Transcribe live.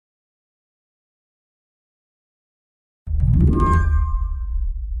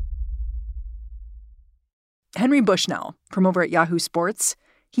Henry Bushnell from over at Yahoo Sports,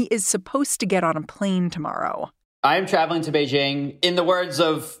 he is supposed to get on a plane tomorrow. I am traveling to Beijing, in the words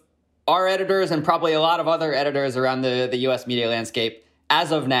of our editors and probably a lot of other editors around the U.S. media landscape,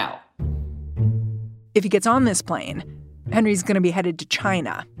 as of now. If he gets on this plane, Henry's going to be headed to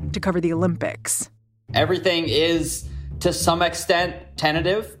China to cover the Olympics. Everything is, to some extent,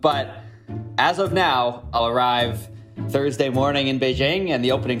 tentative, but as of now, I'll arrive Thursday morning in Beijing, and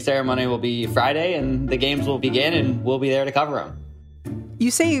the opening ceremony will be Friday, and the games will begin, and we'll be there to cover them.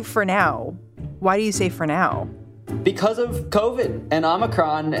 You say for now. Why do you say for now? Because of COVID and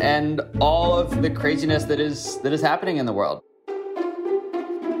Omicron and all of the craziness that is happening in the world.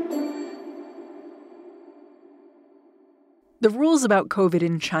 The rules about COVID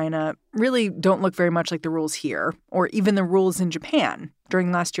in China really don't look very much like the rules here, or even the rules in Japan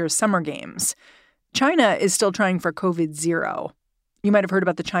during last year's Summer Games. China is still trying for COVID zero. You might have heard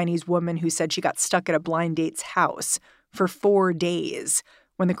about the Chinese woman who said she got stuck at a blind date's house for 4 days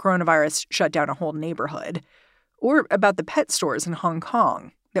when the coronavirus shut down a whole neighborhood. Or about the pet stores in Hong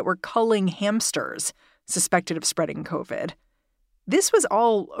Kong that were culling hamsters suspected of spreading COVID. This was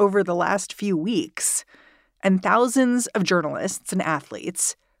all over the last few weeks. And thousands of journalists and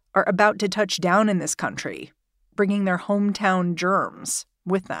athletes are about to touch down in this country, bringing their hometown germs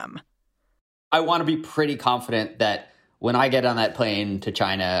with them. I want to be pretty confident that when I get on that plane to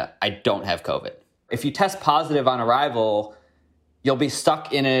China, I don't have COVID. If you test positive on arrival, you'll be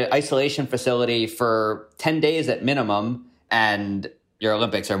stuck in an isolation facility for 10 days at minimum, and your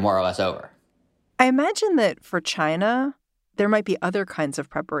Olympics are more or less over. I imagine that for China, there might be other kinds of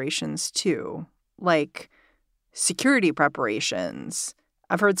preparations too, like security preparations.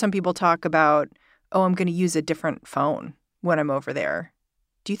 I've heard some people talk about, I'm going to use a different phone when I'm over there.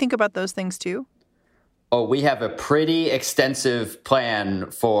 Do you think about those things too? Oh, we have a pretty extensive plan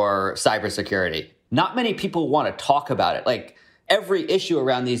for cybersecurity. Not many people want to talk about it. Like, every issue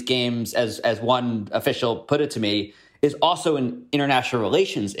around these games, as one official put it to me, is also an international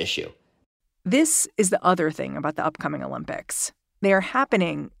relations issue. This is the other thing about the upcoming Olympics. They are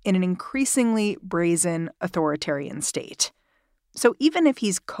happening in an increasingly brazen authoritarian state. So even if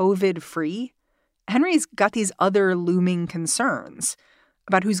he's COVID-free, Henry's got these other looming concerns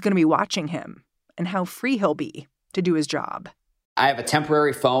about who's going to be watching him and how free he'll be to do his job. I have a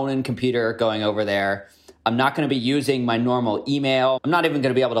temporary phone and computer going over there. I'm not going to be using my normal email. I'm not even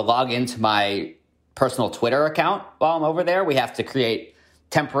going to be able to log into my personal Twitter account while I'm over there. We have to create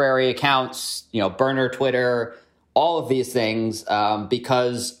temporary accounts, burner Twitter, all of these things,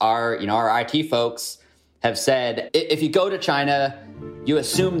 because our IT folks have said, if you go to China, you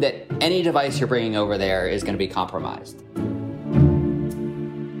assume that any device you're bringing over there is going to be compromised.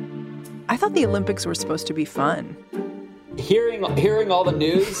 I thought the Olympics were supposed to be fun. Hearing all the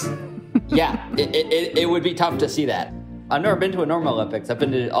news, yeah, it would be tough to see that. I've never been to a normal Olympics. I've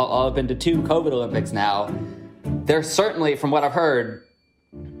been to 2 COVID Olympics now. They're certainly, from what I've heard,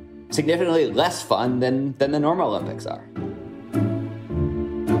 significantly less fun than the normal Olympics are.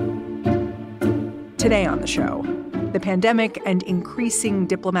 Today on the show, the pandemic and increasing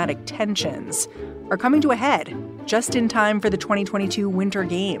diplomatic tensions are coming to a head just in time for the 2022 Winter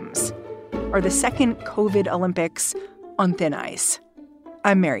Games. Are the second COVID Olympics on thin ice?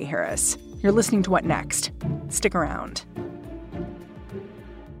 I'm Mary Harris. You're listening to What Next? Stick around.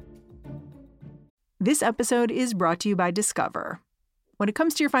 This episode is brought to you by Discover. When it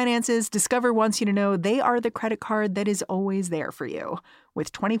comes to your finances, Discover wants you to know they are the credit card that is always there for you.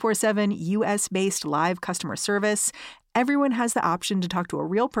 With 24/7 U.S.-based live customer service, everyone has the option to talk to a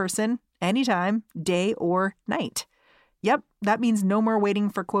real person anytime, day or night. Yep, that means no more waiting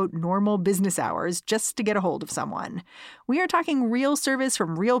for, quote, normal business hours just to get a hold of someone. We are talking real service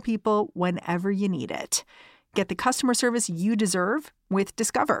from real people whenever you need it. Get the customer service you deserve with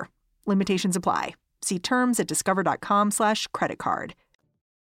Discover. Limitations apply. See terms at discover.com/creditcard.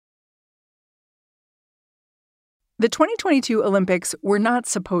 The 2022 Olympics were not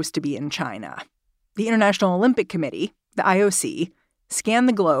supposed to be in China. The International Olympic Committee, the IOC, scanned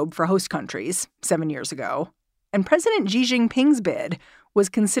the globe for host countries 7 years ago, and President Xi Jinping's bid was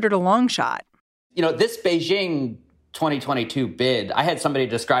considered a long shot. This Beijing 2022 bid, I had somebody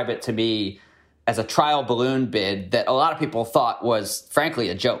describe it to me as a trial balloon bid that a lot of people thought was, frankly,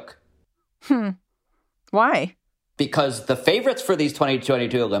 a joke. Why? Because the favorites for these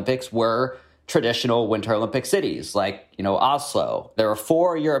 2022 Olympics were traditional Winter Olympic cities like, Oslo. There were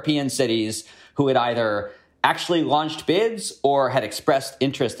 4 European cities who had either actually launched bids or had expressed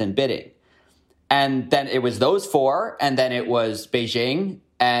interest in bidding. And then it was those 4, and then it was Beijing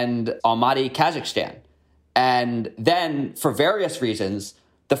and Almaty, Kazakhstan. And then, for various reasons,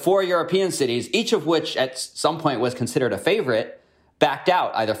 the 4 European cities, each of which at some point was considered a favorite, backed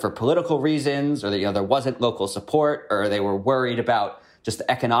out, either for political reasons or there wasn't local support, or they were worried about just the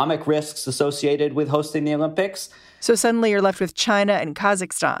economic risks associated with hosting the Olympics. So suddenly you're left with China and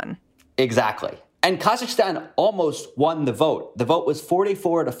Kazakhstan. Exactly. And Kazakhstan almost won the vote. The vote was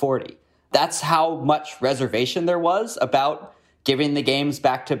 44-40. That's how much reservation there was about giving the games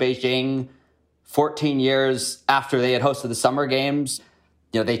back to Beijing 14 years after they had hosted the Summer Games.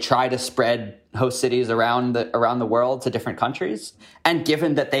 They try to spread host cities around the world to different countries. And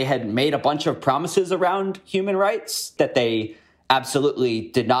given that they had made a bunch of promises around human rights that they absolutely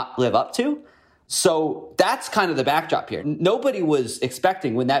did not live up to. So that's kind of the backdrop here. Nobody was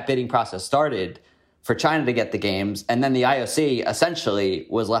expecting, when that bidding process started, for China to get the games. And then the IOC essentially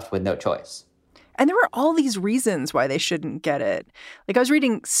was left with no choice. And there were all these reasons why they shouldn't get it. Like, I was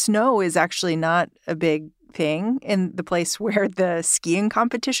reading, snow is actually not a big thing in the place where the skiing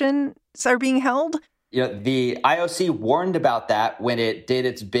competitions are being held. The IOC warned about that when it did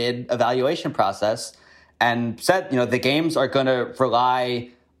its bid evaluation process and said, the games are going to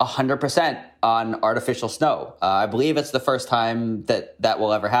rely 100% on artificial snow. I believe it's the first time that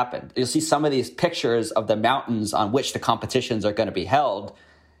will ever happen. You'll see some of these pictures of the mountains on which the competitions are going to be held.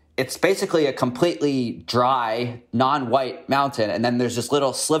 It's basically a completely dry, non-white mountain, and then there's this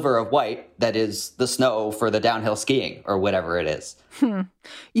little sliver of white that is the snow for the downhill skiing or whatever it is.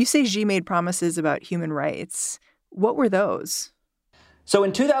 You say Xi made promises about human rights. What were those? So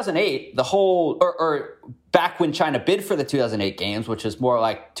in 2008, the whole, or back when China bid for the 2008 games, which is more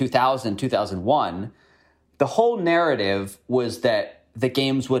like 2000, 2001, the whole narrative was that the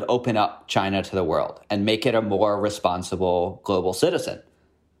games would open up China to the world and make it a more responsible global citizen.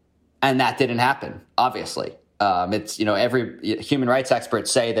 And that didn't happen, obviously. Every human rights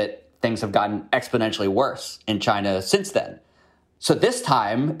experts say that things have gotten exponentially worse in China since then. So this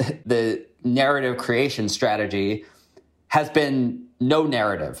time, the narrative creation strategy has been no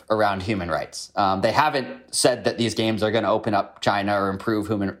narrative around human rights. They haven't said that these games are going to open up China or improve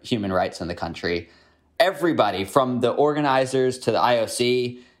human rights in the country. Everybody, from the organizers to the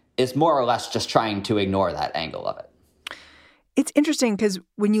IOC, is more or less just trying to ignore that angle of it. It's interesting because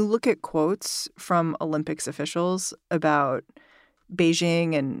when you look at quotes from Olympics officials about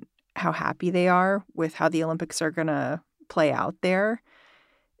Beijing and how happy they are with how the Olympics are going to play out there,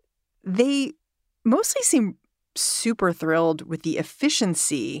 they mostly seem super thrilled with the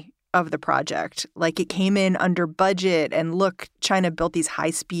efficiency of the project. Like, it came in under budget, and look, China built these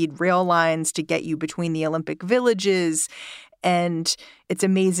high-speed rail lines to get you between the Olympic villages. And it's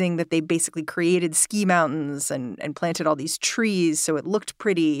amazing that they basically created ski mountains and planted all these trees so it looked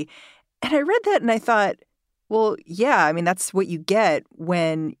pretty. And I read that and I thought, well, yeah, I mean, that's what you get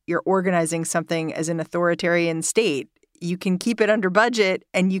when you're organizing something as an authoritarian state. You can keep it under budget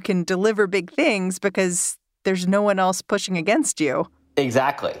and you can deliver big things because there's no one else pushing against you.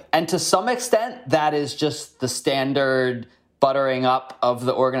 Exactly. And to some extent, that is just the standard buttering up of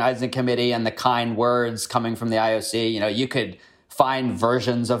the organizing committee and the kind words coming from the IOC. You could find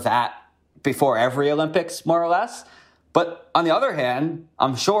versions of that before every Olympics, more or less. But on the other hand,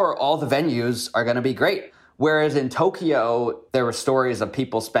 I'm sure all the venues are going to be great. Whereas in Tokyo, there were stories of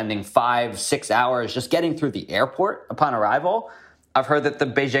people spending 5-6 hours just getting through the airport upon arrival. I've heard that the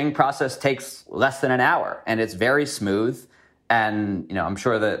Beijing process takes less than an hour, and it's very smooth. And, I'm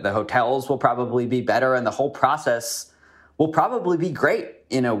sure that the hotels will probably be better, and the whole process will probably be great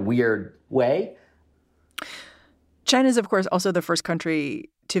in a weird way. China is, of course, also the first country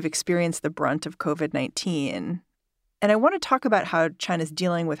to have experienced the brunt of COVID-19. And I want to talk about how China's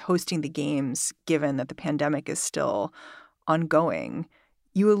dealing with hosting the games, given that the pandemic is still ongoing.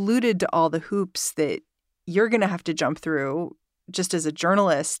 You alluded to all the hoops that you're going to have to jump through just as a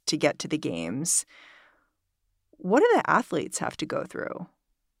journalist to get to the games. What do the athletes have to go through?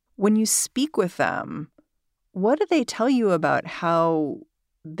 When you speak with them, what do they tell you about how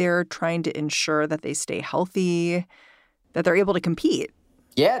they're trying to ensure that they stay healthy, that they're able to compete?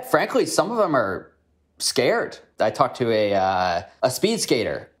 Yeah, frankly, some of them are scared. I talked to a speed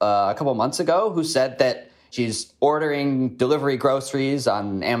skater a couple months ago who said that she's ordering delivery groceries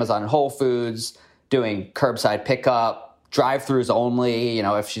on Amazon and Whole Foods, doing curbside pickup, drive-thrus only,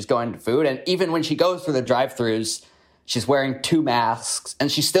 if she's going to food. And even when she goes through the drive-thrus, she's wearing 2 masks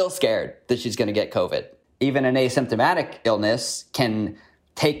and she's still scared that she's going to get COVID. Even an asymptomatic illness can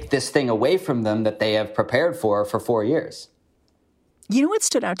take this thing away from them that they have prepared for 4 years. You know what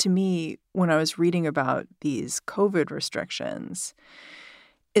stood out to me when I was reading about these COVID restrictions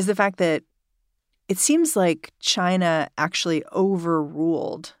is the fact that it seems like China actually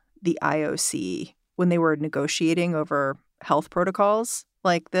overruled the IOC when they were negotiating over health protocols.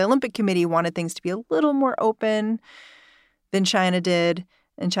 Like the Olympic Committee wanted things to be a little more open than China did.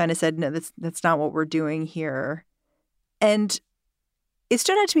 And China said, no, that's not what we're doing here. And it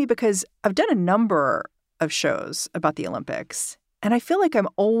stood out to me because I've done a number of shows about the Olympics. And I feel like I'm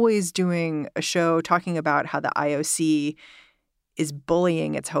always doing a show talking about how the IOC is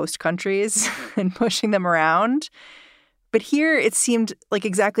bullying its host countries and pushing them around. But here it seemed like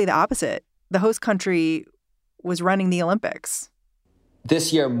exactly the opposite. The host country was running the Olympics.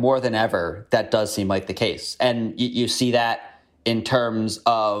 This year, more than ever, that does seem like the case. And you see that in terms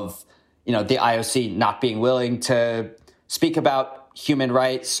of, the IOC not being willing to speak about human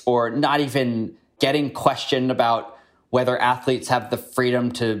rights or not even getting questioned about whether athletes have the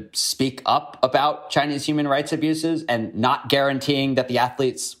freedom to speak up about Chinese human rights abuses and not guaranteeing that the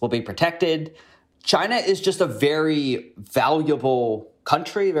athletes will be protected. China is just a very valuable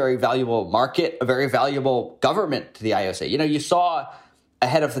country, very valuable market, a very valuable government to the IOC. You saw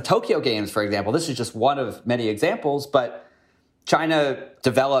ahead of the Tokyo Games, for example, this is just one of many examples, but China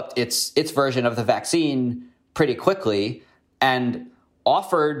developed its version of the vaccine pretty quickly and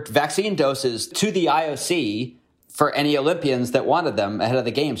offered vaccine doses to the IOC for any Olympians that wanted them ahead of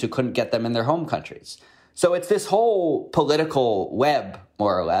the games who couldn't get them in their home countries. So it's this whole political web,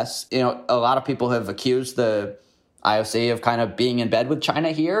 more or less. A lot of people have accused the IOC of kind of being in bed with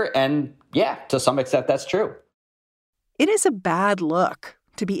China here. And yeah, to some extent, that's true. It is a bad look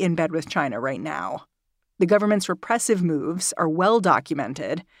to be in bed with China right now. The government's repressive moves are well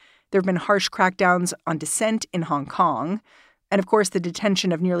documented. There have been harsh crackdowns on dissent in Hong Kong. And of course, the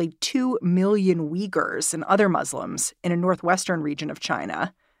detention of nearly 2 million Uyghurs and other Muslims in a northwestern region of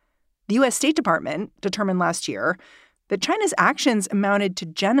China. The U.S. State Department determined last year that China's actions amounted to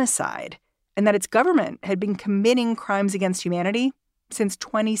genocide and that its government had been committing crimes against humanity since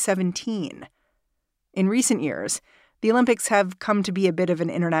 2017. In recent years, the Olympics have come to be a bit of an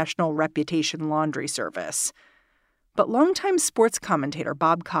international reputation laundry service. But longtime sports commentator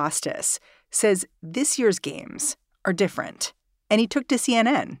Bob Costas says this year's games are different. And he took to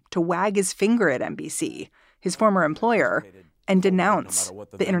CNN to wag his finger at NBC, his former employer, and denounce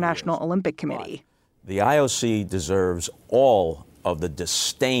the International Olympic Committee. The IOC deserves all of the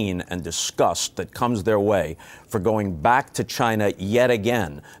disdain and disgust that comes their way for going back to China yet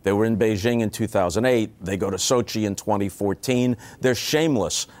again. They were in Beijing in 2008. They go to Sochi in 2014. They're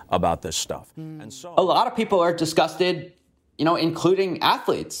shameless about this stuff. And so a lot of people are disgusted, including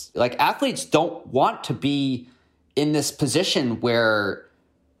athletes. Like, athletes don't want to be in this position where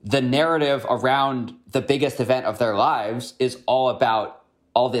the narrative around the biggest event of their lives is all about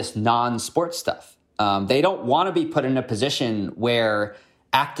all this non-sport stuff. They don't want to be put in a position where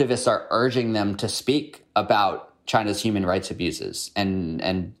activists are urging them to speak about China's human rights abuses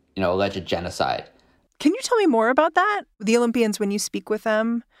and alleged genocide. Can you tell me more about that? The Olympians, when you speak with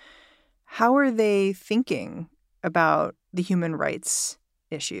them, how are they thinking about the human rights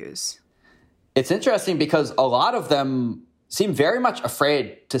issues? It's interesting because a lot of them seem very much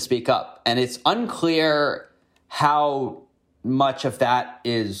afraid to speak up. And it's unclear how much of that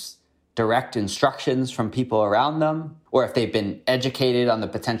is direct instructions from people around them, or if they've been educated on the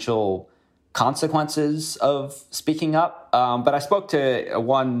potential consequences of speaking up. But I spoke to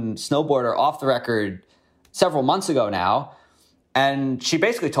one snowboarder off the record several months ago now, and she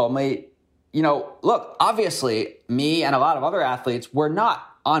basically told me, look, obviously me and a lot of other athletes were not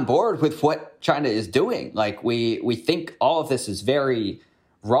on board with what China is doing. Like, we think all of this is very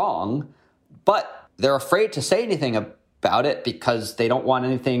wrong, but they're afraid to say anything about it because they don't want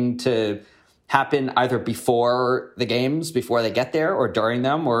anything to happen either before the games, before they get there, or during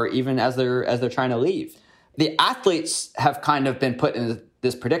them, or even as they're trying to leave. The athletes have kind of been put in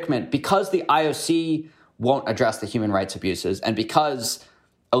this predicament because the IOC won't address the human rights abuses, and because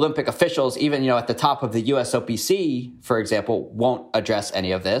Olympic officials, even at the top of the USOPC, for example, won't address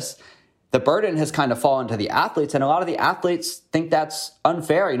any of this. The burden has kind of fallen to the athletes, and a lot of the athletes think that's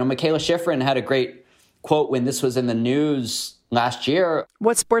unfair. Mikaela Shiffrin had a great quote when this was in the news last year.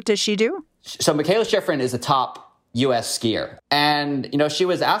 What sport does she do? So Mikaela Shiffrin is a top U.S. skier. And, she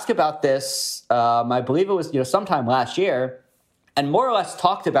was asked about this, I believe it was, sometime last year, and more or less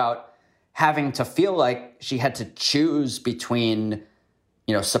talked about having to feel like she had to choose between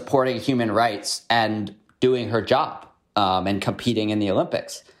supporting human rights and doing her job and competing in the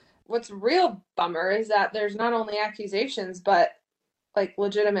Olympics. What's real bummer is that there's not only accusations, but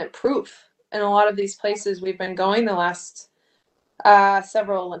legitimate proof in a lot of these places we've been going the last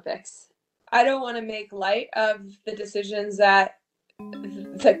several Olympics. I don't want to make light of the decisions that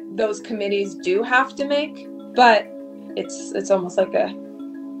those committees do have to make, but it's almost like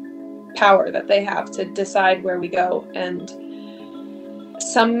power that they have to decide where we go. And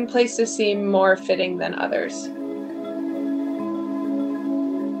some places seem more fitting than others.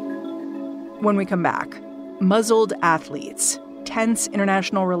 When we come back, muzzled athletes, tense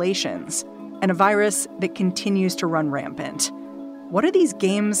international relations, and a virus that continues to run rampant. What are these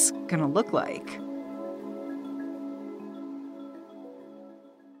games going to look like?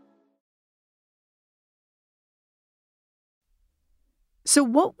 So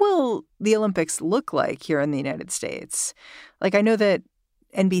what will the Olympics look like here in the United States? Like, I know that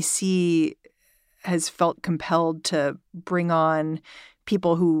NBC has felt compelled to bring on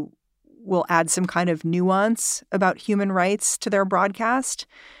people who will add some kind of nuance about human rights to their broadcast.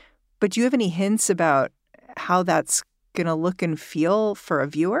 But do you have any hints about how that's going to look and feel for a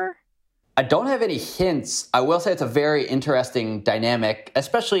viewer? I don't have any hints. I will say it's a very interesting dynamic,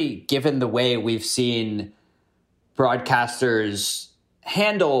 especially given the way we've seen broadcasters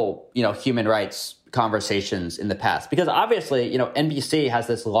handle, human rights conversations in the past. Because obviously, NBC has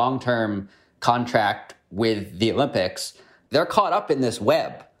this long-term contract with the Olympics. They're caught up in this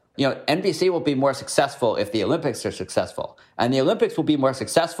web. NBC will be more successful if the Olympics are successful. And the Olympics will be more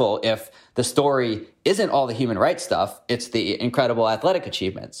successful if the story isn't all the human rights stuff, it's the incredible athletic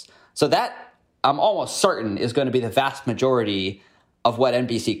achievements. So that, I'm almost certain, is going to be the vast majority of what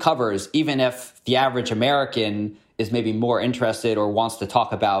NBC covers, even if the average American is maybe more interested or wants to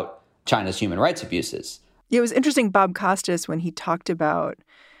talk about China's human rights abuses. Yeah, it was interesting, Bob Costas, when he talked about,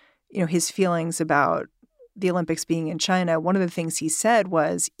 his feelings about the Olympics being in China. One of the things he said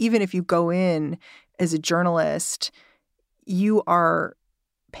was, even if you go in as a journalist, you are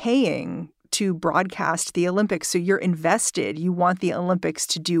paying to broadcast the Olympics. So you're invested. You want the Olympics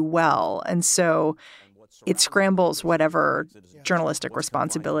to do well. And so it scrambles whatever journalistic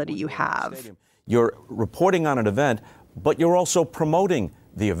responsibility you have. You're reporting on an event, but you're also promoting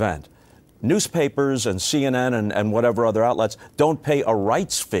the event. Newspapers and CNN and whatever other outlets don't pay a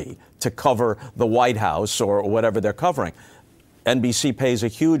rights fee to cover the White House or whatever they're covering. NBC pays a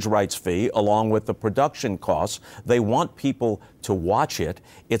huge rights fee along with the production costs. They want people to watch it.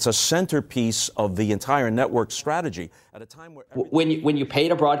 It's a centerpiece of the entire network strategy. At a time where when you pay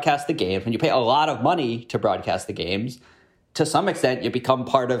to broadcast the games, when you pay a lot of money to broadcast the games, to some extent, you become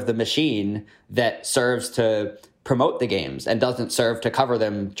part of the machine that serves to promote the games and doesn't serve to cover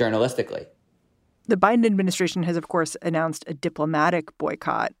them journalistically. The Biden administration has, of course, announced a diplomatic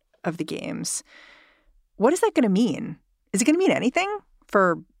boycott of the games. What is that going to mean? Is it going to mean anything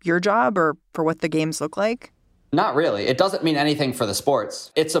for your job or for what the games look like? Not really. It doesn't mean anything for the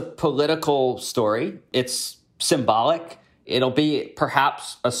sports. It's a political story. It's symbolic. It'll be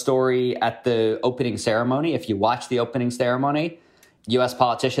perhaps a story at the opening ceremony. If you watch the opening ceremony, U.S.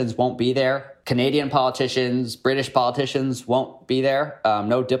 politicians won't be there. Canadian politicians, British politicians won't be there.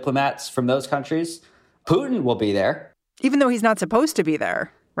 No diplomats from those countries. Putin will be there. Even though he's not supposed to be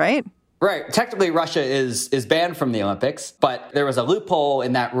there, right? Right. Technically, Russia is banned from the Olympics, but there was a loophole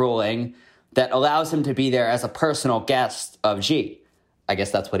in that ruling that allows him to be there as a personal guest of Xi. I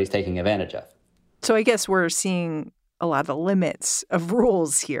guess that's what he's taking advantage of. So I guess we're seeing a lot of the limits of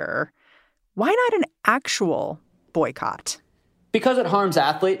rules here. Why not an actual boycott? Because it harms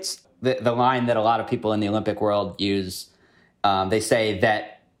athletes. The line that a lot of people in the Olympic world use, they say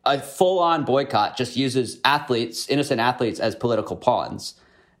that a full-on boycott just uses athletes, innocent athletes, as political pawns.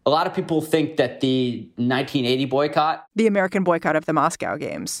 A lot of people think that the 1980 boycott... The American boycott of the Moscow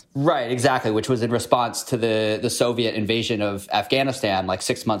Games. Right, exactly, which was in response to the Soviet invasion of Afghanistan like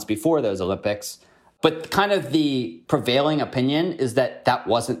 6 months before those Olympics. But kind of the prevailing opinion is that that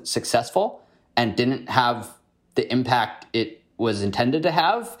wasn't successful and didn't have the impact it was intended to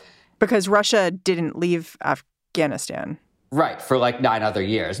have. Because Russia didn't leave Afghanistan. Right, for like 9 other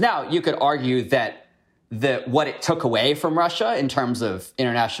years. Now, you could argue that what it took away from Russia in terms of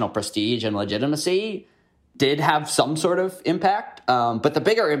international prestige and legitimacy did have some sort of impact. But the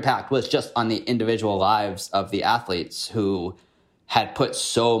bigger impact was just on the individual lives of the athletes who had put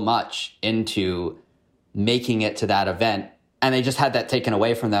so much into making it to that event. And they just had that taken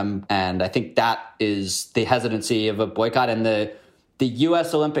away from them. And I think that is the hesitancy of a boycott. And the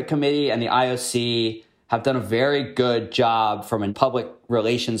U.S. Olympic Committee and the IOC have done a very good job from a public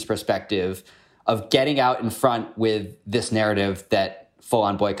relations perspective of getting out in front with this narrative that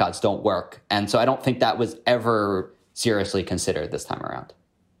full-on boycotts don't work. And so I don't think that was ever seriously considered this time around.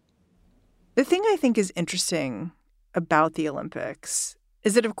 The thing I think is interesting about the Olympics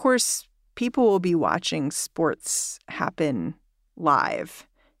is that, of course, people will be watching sports happen live.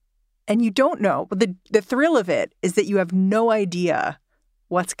 And you don't know. The thrill of it is that you have no idea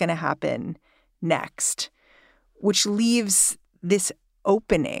what's going to happen next, which leaves this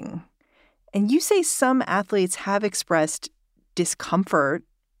opening And you say some athletes have expressed discomfort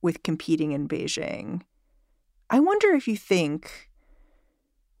with competing in Beijing. I wonder if you think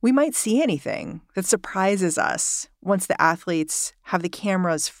we might see anything that surprises us once the athletes have the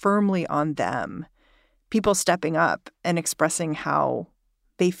cameras firmly on them, people stepping up and expressing how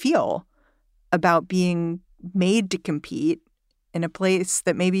they feel about being made to compete in a place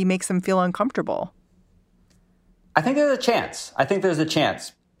that maybe makes them feel uncomfortable. I think there's a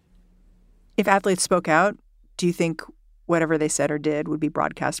chance. If athletes spoke out, do you think whatever they said or did would be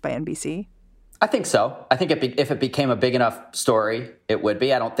broadcast by NBC? I think so. I think if it became a big enough story, it would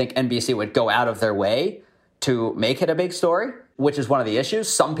be. I don't think NBC would go out of their way to make it a big story, which is one of the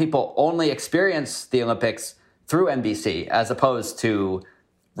issues. Some people only experience the Olympics through NBC as opposed to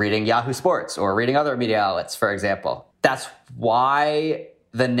reading Yahoo Sports or reading other media outlets, for example. That's why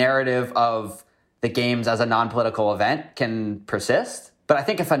the narrative of the games as a non-political event can persist. But I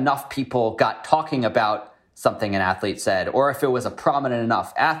think if enough people got talking about something an athlete said, or if it was a prominent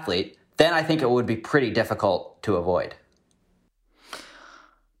enough athlete, then I think it would be pretty difficult to avoid.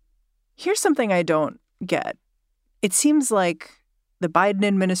 Here's something I don't get. It seems like the Biden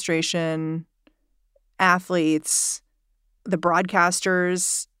administration, athletes, the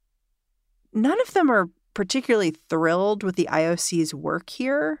broadcasters, none of them are particularly thrilled with the IOC's work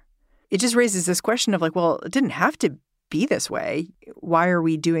here. It just raises this question of like, well, it didn't have to be this way. Why are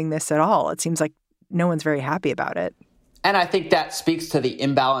we doing this at all? It seems like no one's very happy about it. And I think that speaks to the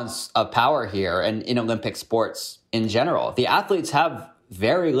imbalance of power here and in Olympic sports in general. The athletes have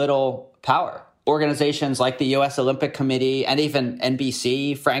very little power. Organizations like the U.S. Olympic Committee and even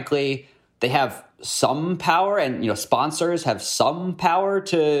NBC, frankly, they have some power, and sponsors have some power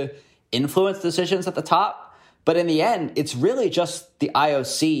to influence decisions at the top. But in the end, it's really just the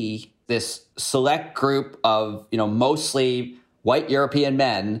IOC, this select group of mostly white European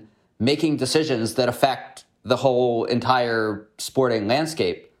men making decisions that affect the whole entire sporting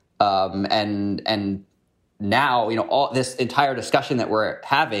landscape. And now, all this entire discussion that we're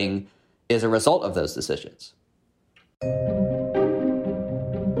having is a result of those decisions.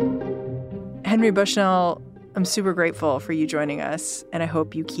 Henry Bushnell, I'm super grateful for you joining us, and I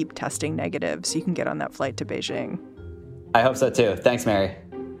hope you keep testing negative so you can get on that flight to Beijing. I hope so, too. Thanks, Mary.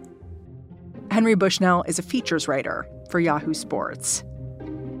 Henry Bushnell is a features writer for Yahoo Sports.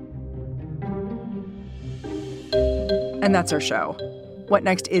 And that's our show. What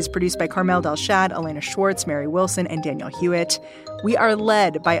Next is produced by Carmel Delshad, Elena Schwartz, Mary Wilson, and Daniel Hewitt. We are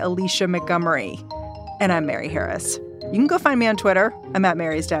led by Alicia Montgomery. And I'm Mary Harris. You can go find me on Twitter. I'm at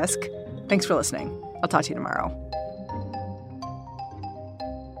Mary's Desk. Thanks for listening. I'll talk to you tomorrow.